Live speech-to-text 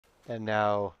And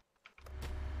now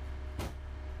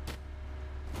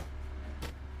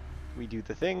we do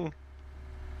the thing.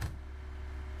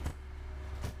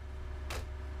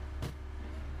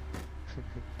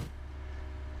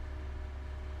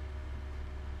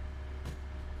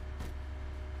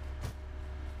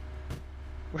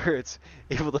 Where it's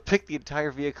able to pick the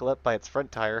entire vehicle up by its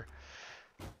front tire.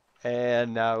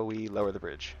 And now we lower the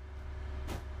bridge.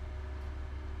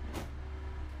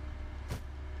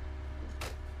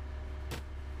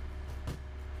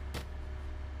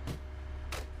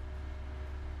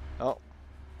 Oh.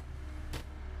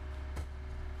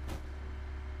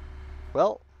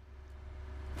 Well.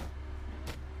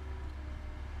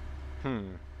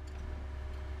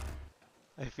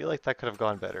 I feel like that could have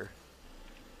gone better.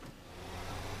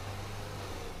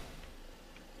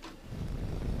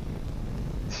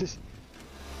 I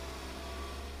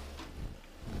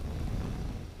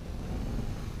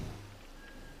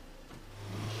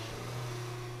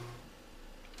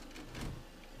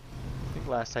think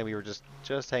last time we were just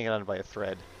hanging on by a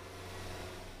thread.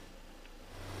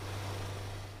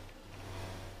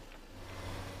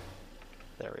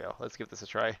 There we go. Let's give this a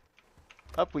try.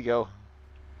 Up we go.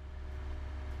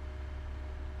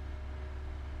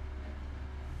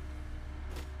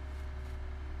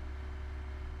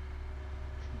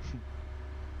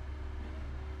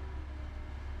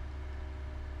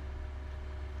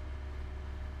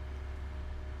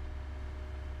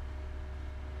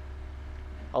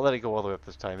 I'll let it go all the way up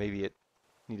this time. Maybe it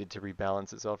needed to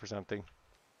rebalance itself or something.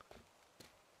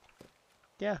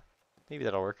 Yeah, maybe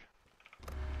that'll work.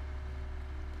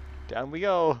 Down we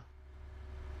go.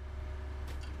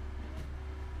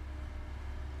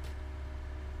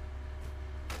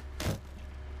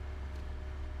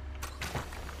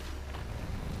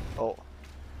 Oh.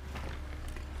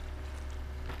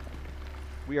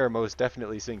 We are most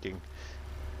definitely sinking.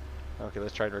 Okay,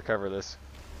 let's try and recover this.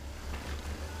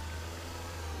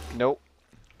 Nope.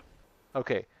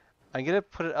 Okay, I'm gonna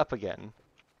put it up again,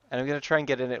 and I'm gonna try and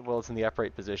get in it while it's in the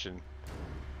upright position.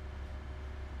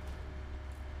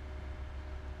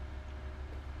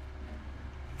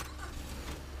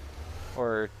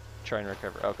 Or try and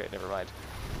recover. Okay, never mind.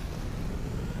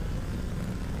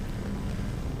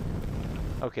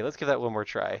 Okay, let's give that one more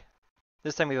try.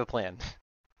 This time we have a plan.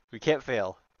 We can't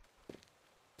fail.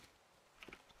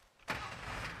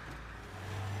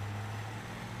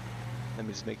 Let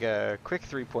me just make a quick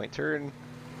 3-point turn.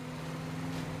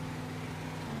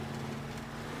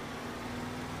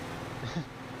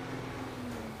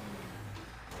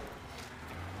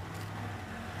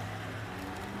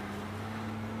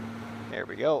 There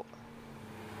we go.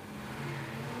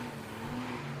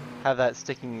 Have that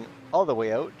sticking all the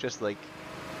way out, just like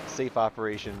safe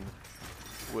operation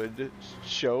would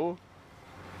show.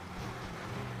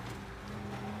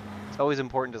 It's always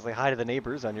important to say hi to the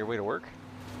neighbors on your way to work.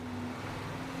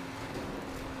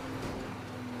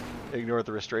 Ignore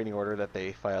the restraining order that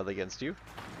they filed against you.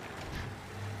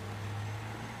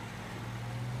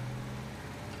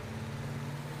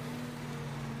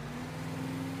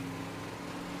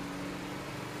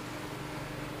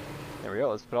 There we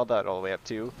go, let's put all that all the way up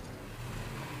too.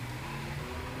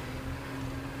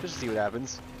 Just to see what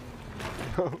happens.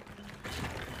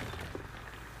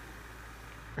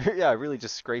 Yeah, really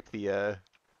just scrape the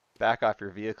back off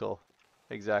your vehicle.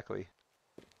 Exactly.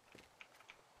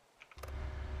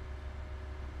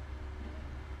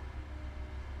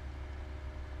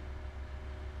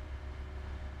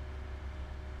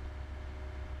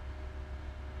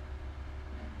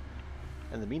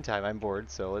 In the meantime, I'm bored,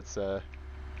 so let's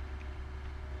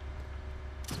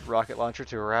rocket launcher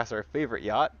to harass our favorite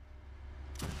yacht.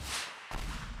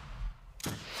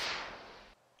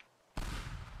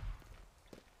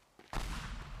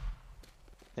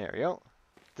 There we go.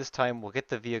 This time we'll get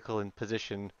the vehicle in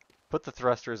position, put the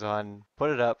thrusters on,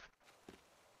 put it up,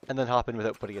 and then hop in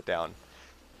without putting it down.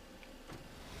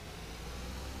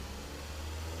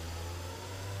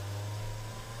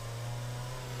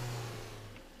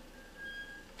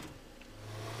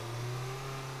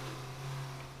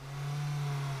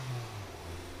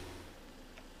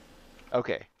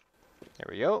 Okay, there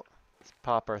we go. Let's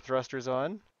pop our thrusters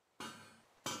on.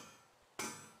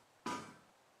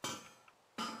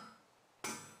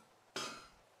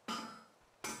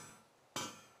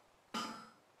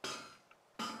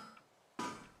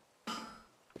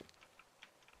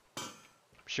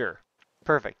 Sure,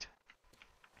 perfect.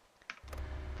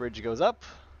 Bridge goes up.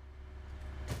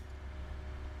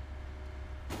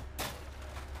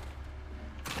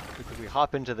 We quickly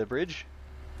hop into the bridge.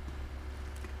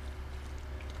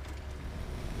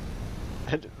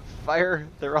 And fire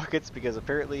the rockets because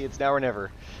apparently it's now or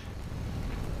never.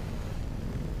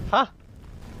 Huh?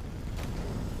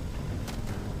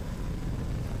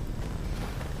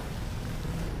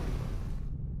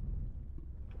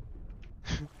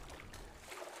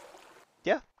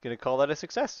 Yeah, gonna call that a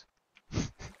success.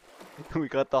 We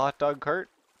got the hot dog cart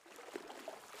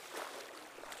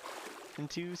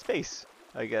into space,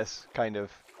 I guess, kind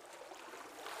of.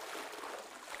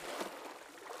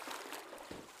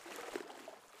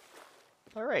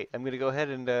 Alright, I'm gonna go ahead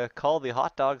and call the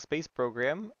hot dog space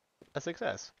program a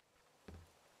success.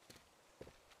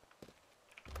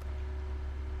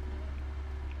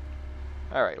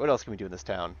 Alright, what else can we do in this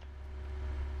town?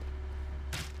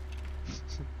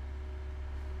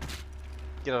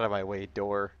 Get out of my way,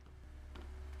 door.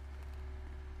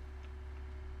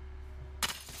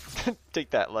 Take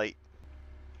that, light.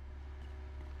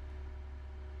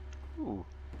 Ooh,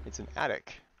 it's an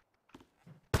attic.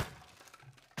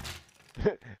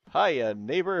 Hi,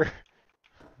 neighbor.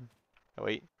 Oh,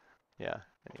 wait. Yeah,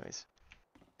 anyways.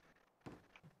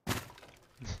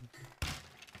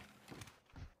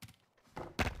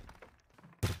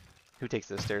 Who takes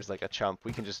the stairs like a chump?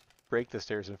 We can just break the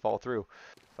stairs and fall through.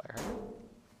 Fire hydrant.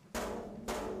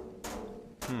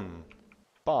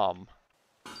 Bomb.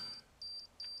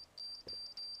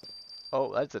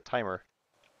 Oh, that's a timer.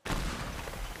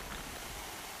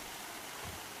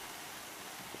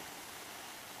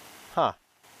 Huh.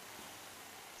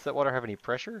 Does that water have any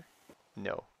pressure?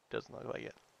 No, doesn't look like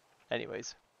it.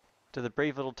 Anyways, to the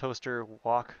brave little toaster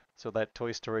walk so that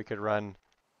Toy Story could run?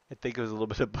 I think it was a little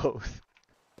bit of both.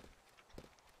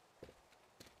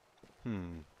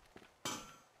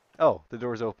 Oh, the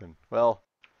door's open. Well,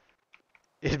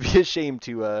 it'd be a shame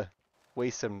to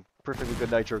waste some perfectly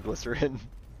good nitroglycerin.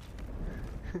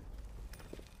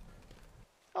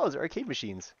 Oh, those are arcade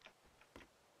machines.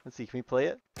 Let's see, can we play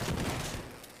it?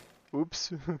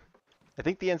 Oops. I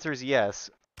think the answer is yes.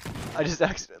 I just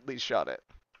accidentally shot it.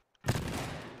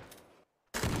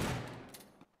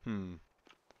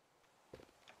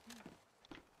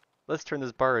 Let's turn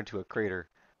this bar into a crater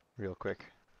real quick.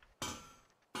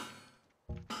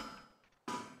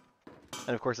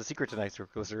 And of course, the secret to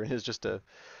nitroglycerin is just to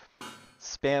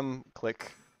spam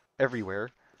click everywhere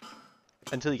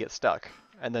until you get stuck,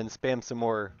 and then spam some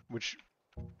more, which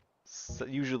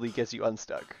usually gets you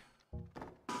unstuck.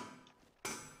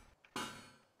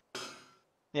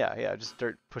 Yeah, just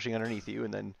start pushing underneath you,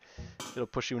 and then it'll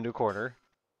push you into a corner.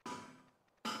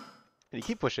 And you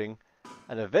keep pushing,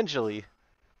 and eventually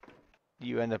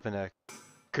you end up in a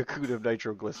cocoon of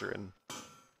nitroglycerin.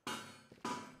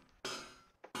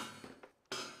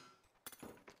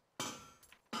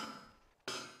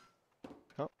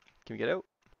 Oh, can we get out?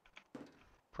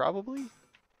 Probably?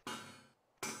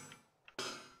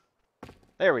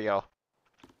 There we go.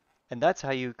 And that's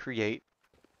how you create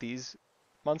these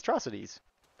monstrosities.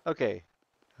 Okay.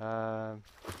 Rocket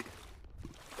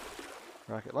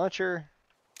launcher.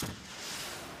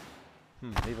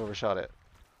 They've overshot it.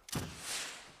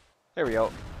 There we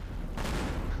go.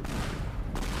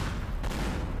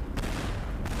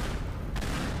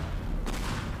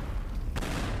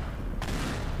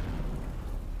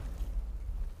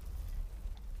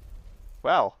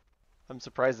 Wow. I'm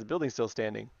surprised the building's still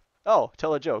standing. Oh,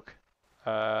 tell a joke.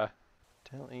 Tell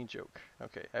a joke.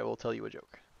 Okay, I will tell you a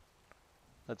joke.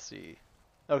 Let's see.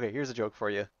 Okay, here's a joke for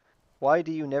you. Why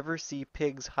do you never see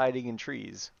pigs hiding in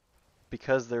trees?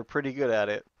 Because they're pretty good at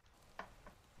it.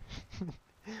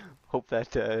 Hope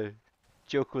that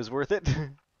joke was worth it.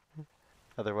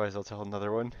 Otherwise, I'll tell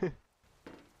another one.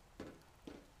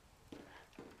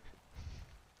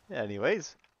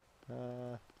 Anyways,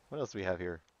 what else do we have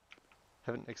here?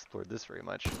 Haven't explored this very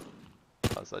much.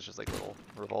 Oh, so that's just like a little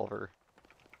revolver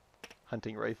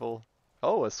hunting rifle.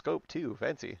 Oh, a scope too,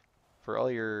 fancy. For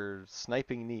all your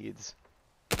sniping needs.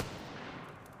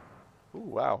 Ooh,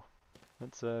 wow.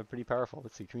 That's pretty powerful.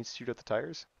 Let's see, can we shoot at the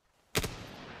tires?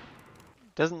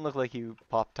 Doesn't look like you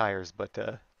pop tires, but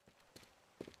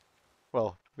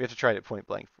well, we have to try it at point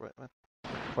blank.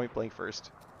 Point blank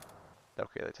first.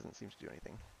 Okay, that doesn't seem to do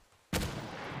anything.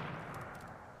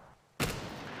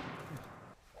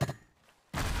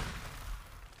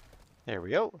 There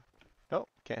we go. Oh,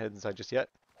 can't head inside just yet.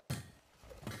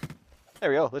 There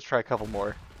we go. Let's try a couple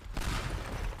more.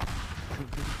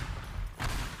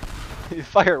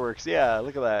 Fireworks, yeah,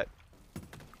 look at that.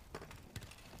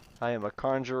 I am a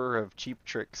conjurer of cheap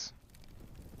tricks.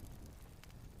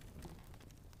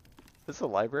 Is this a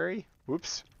library?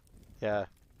 Whoops. Yeah.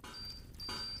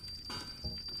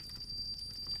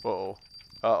 Uh-oh.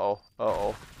 Uh-oh.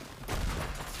 Uh-oh.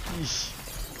 Yeesh.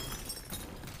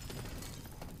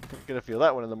 I'm gonna feel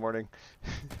that one in the morning.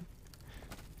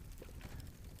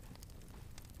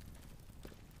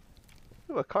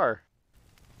 Ooh, a car.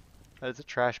 That is a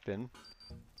trash bin.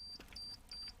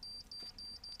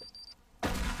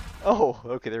 Oh,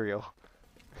 okay, there we go.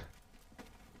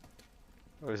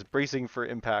 I was bracing for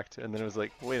impact, and then it was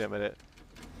like, wait a minute.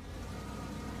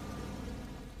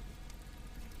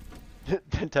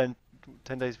 10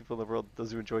 nice people in the world,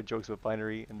 those who enjoy jokes about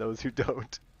binary, and those who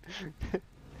don't.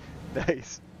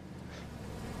 Nice.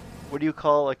 What do you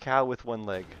call a cow with one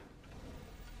leg?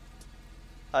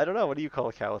 I don't know, what do you call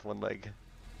a cow with one leg?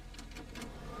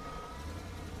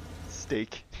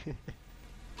 Steak.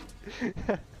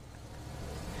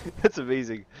 That's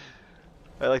amazing.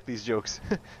 I like these jokes.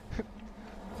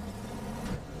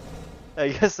 I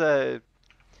guess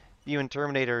you and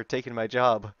Terminator are taking my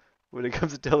job when it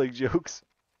comes to telling jokes.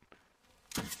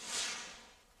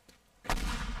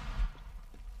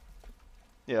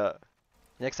 Yeah.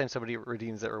 Next time somebody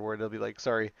redeems that reward, they'll be like,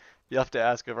 sorry, you have to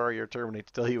ask Avari or Terminate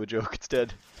to tell you a joke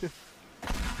instead.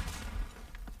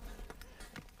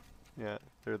 Yeah,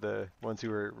 they're the ones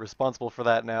who are responsible for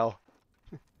that now.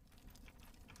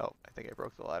 Oh, I think I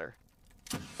broke the ladder.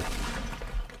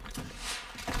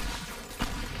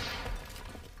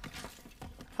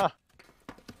 Huh.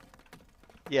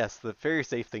 Yes, the very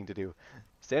safe thing to do.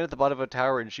 Stand at the bottom of a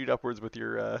tower and shoot upwards with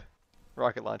your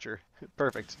rocket launcher.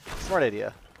 Perfect. Smart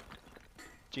idea.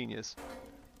 Genius.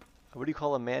 What do you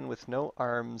call a man with no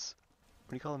arms?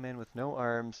 What do you call a man with no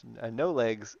arms and no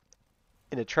legs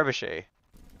in a trebuchet?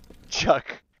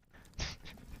 Chuck.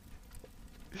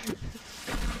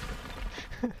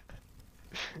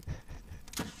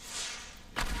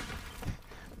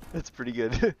 That's pretty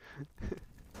good.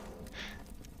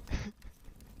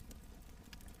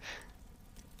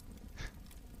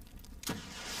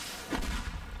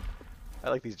 I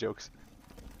like these jokes.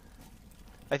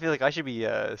 I feel like I should be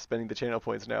spending the channel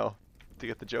points now to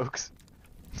get the jokes.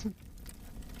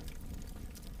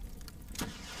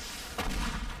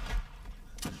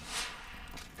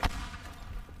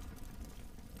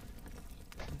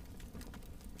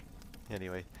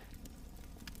 Anyway.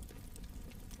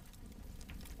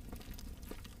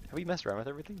 Have we messed around with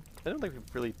everything? I don't think we've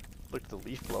really looked at the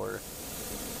leaf blower.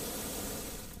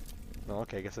 Oh,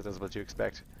 okay, I guess that does what you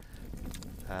expect.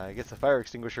 I guess the fire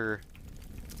extinguisher.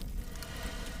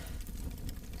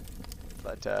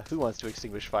 But who wants to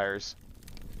extinguish fires?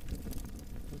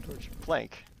 Torch.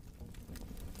 Plank.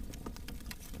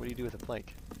 What do you do with a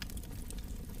plank?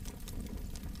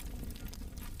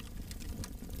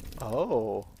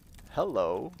 Oh,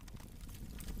 hello.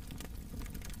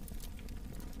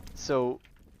 So,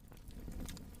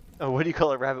 oh, what do you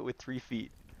call a rabbit with 3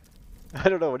 feet? I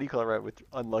don't know, what do you call a rabbit with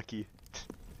unlucky?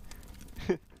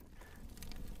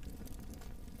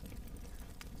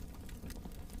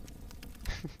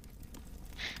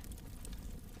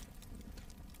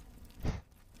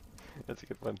 That's a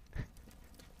good one.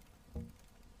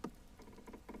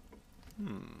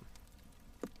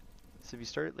 So if you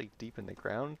start like deep in the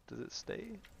ground, does it stay?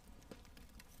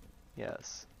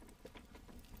 Yes.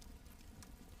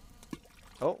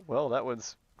 Oh, well, that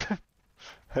one's...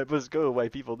 I must go, my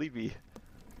people need me.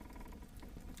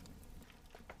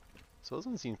 So those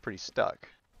ones seem pretty stuck.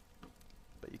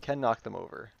 But you can knock them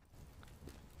over.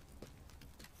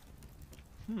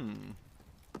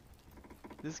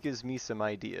 This gives me some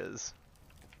ideas.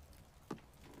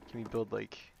 Can we build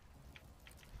like...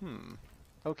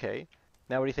 Okay.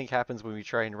 Now what do you think happens when we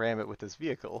try and ram it with this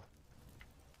vehicle?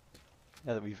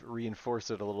 Now that we've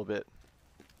reinforced it a little bit.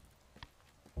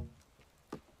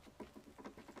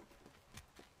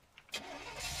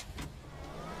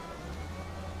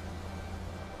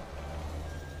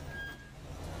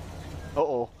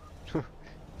 Uh-oh.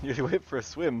 Nearly went for a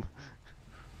swim.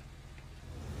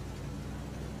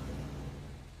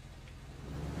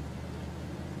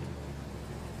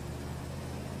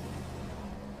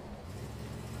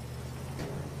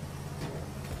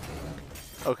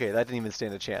 Okay, that didn't even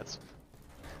stand a chance.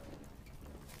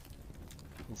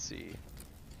 Let's see.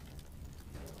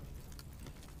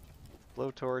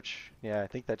 Blowtorch. Yeah, I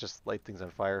think that just lights things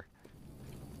on fire.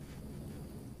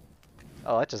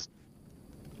 Oh, that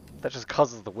just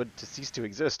causes the wood to cease to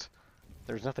exist.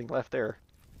 There's nothing left there.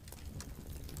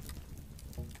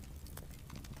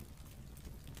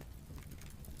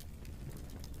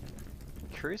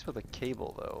 Curious about the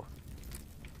cable though.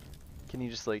 Can you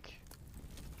just like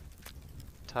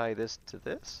tie this to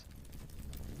this?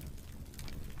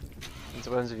 And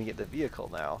so what happens if you get the vehicle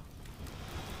now?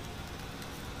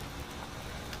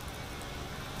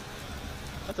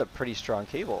 That's a pretty strong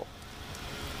cable.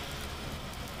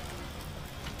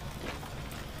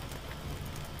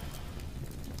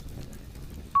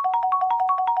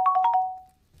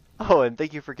 Oh, and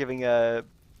thank you for giving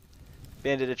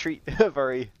Bandit a treat,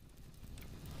 Vari.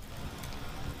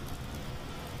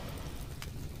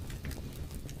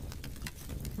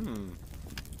 Hmm.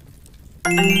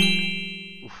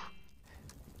 Oof.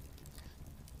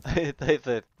 I hit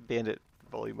the bandit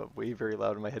volume up way very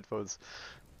loud in my headphones.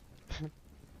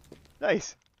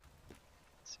 Nice.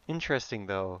 It's interesting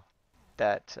though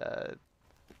that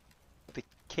the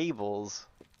cables,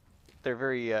 they're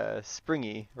very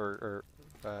springy or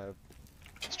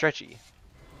stretchy.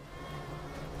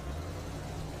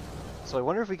 So I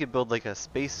wonder if we could build like a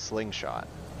space slingshot.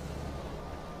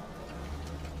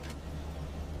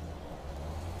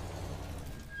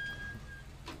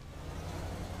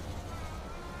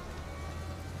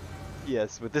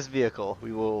 Yes, with this vehicle,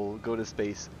 we will go to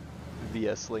space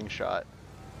via slingshot.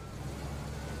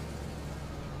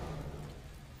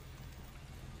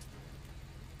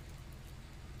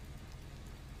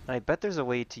 And I bet there's a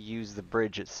way to use the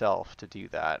bridge itself to do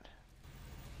that.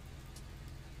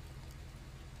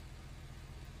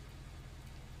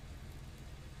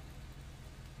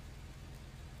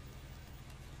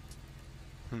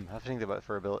 I have to think about it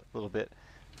for a little bit.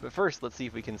 But first, let's see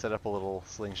if we can set up a little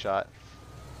slingshot.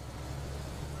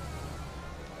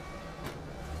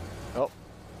 Oh.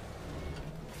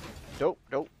 Nope,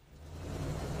 nope.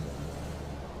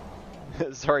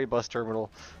 Sorry, bus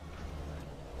terminal.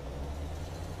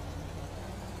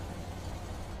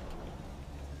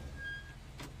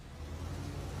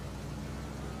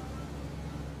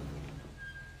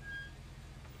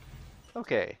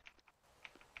 Okay.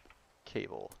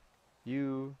 Cable.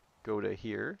 You go to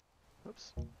here.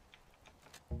 Oops.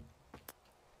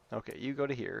 Okay, you go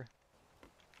to here.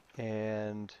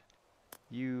 And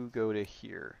you go to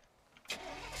here.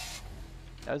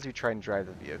 As we try and drive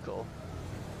the vehicle.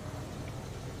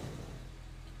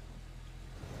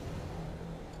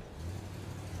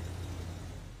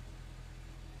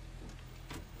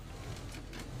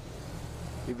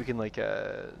 Maybe we can like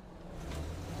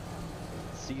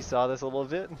seesaw this a little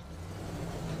bit.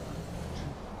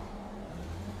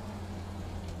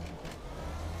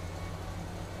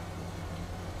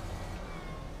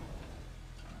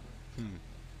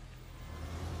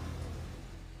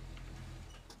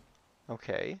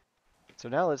 Okay. So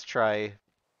now let's try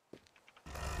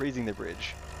raising the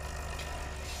bridge.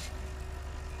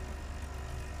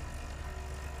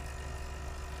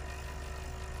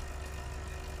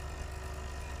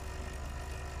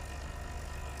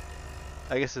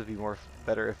 I guess it'd be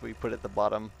better if we put it at the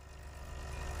bottom.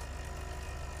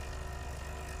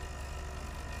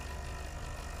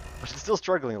 But it's still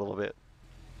struggling a little bit.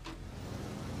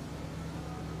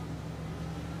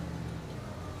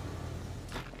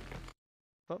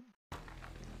 Oh.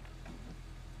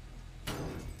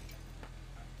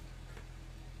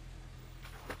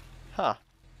 Huh.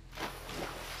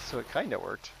 So it kinda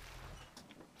worked.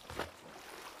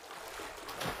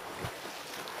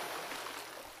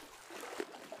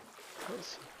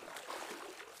 Close.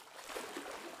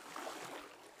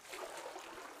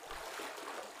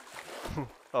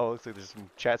 Oh, looks like there's some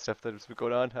chat stuff that's been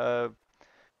going on.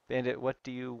 Bandit, what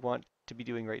do you want to be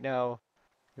doing right now?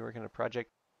 You're working on a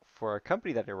project for a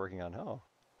company that you're working on. Oh.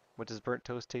 What does burnt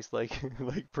toast taste like?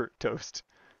 Like burnt toast.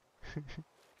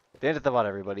 Bandit the bot,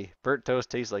 everybody. Burnt toast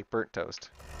tastes like burnt toast.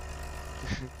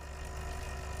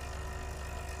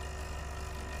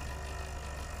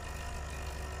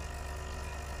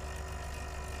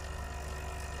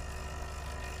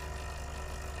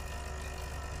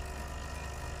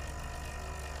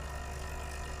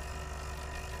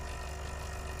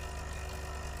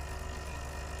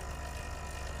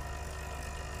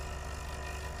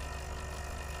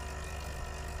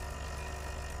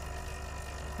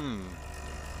 Hmm.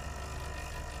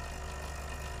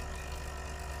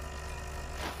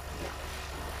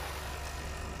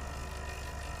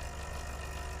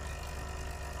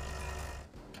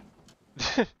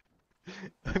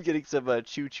 I'm getting some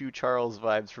Choo Choo Charles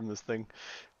vibes from this thing.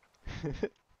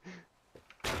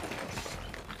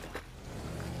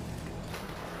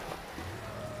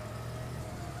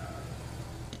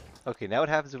 Okay, now what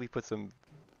happens if we put some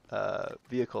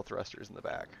vehicle thrusters in the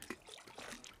back?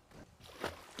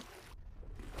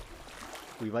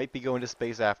 We might be going to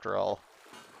space after all.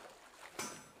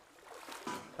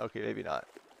 Okay, maybe not,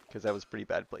 because that was pretty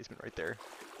bad placement right there.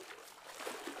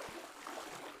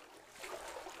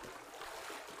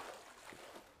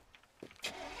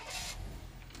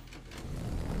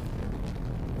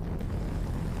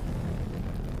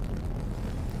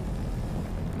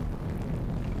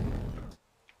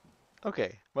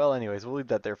 Okay, well anyways, we'll leave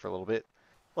that there for a little bit.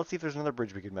 Let's see if there's another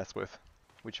bridge we could mess with,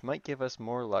 which might give us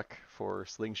more luck for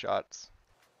slingshots.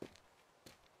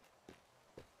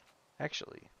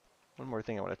 Actually, one more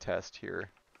thing I want to test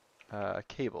here.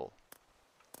 Cable.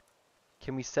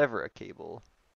 Can we sever a cable?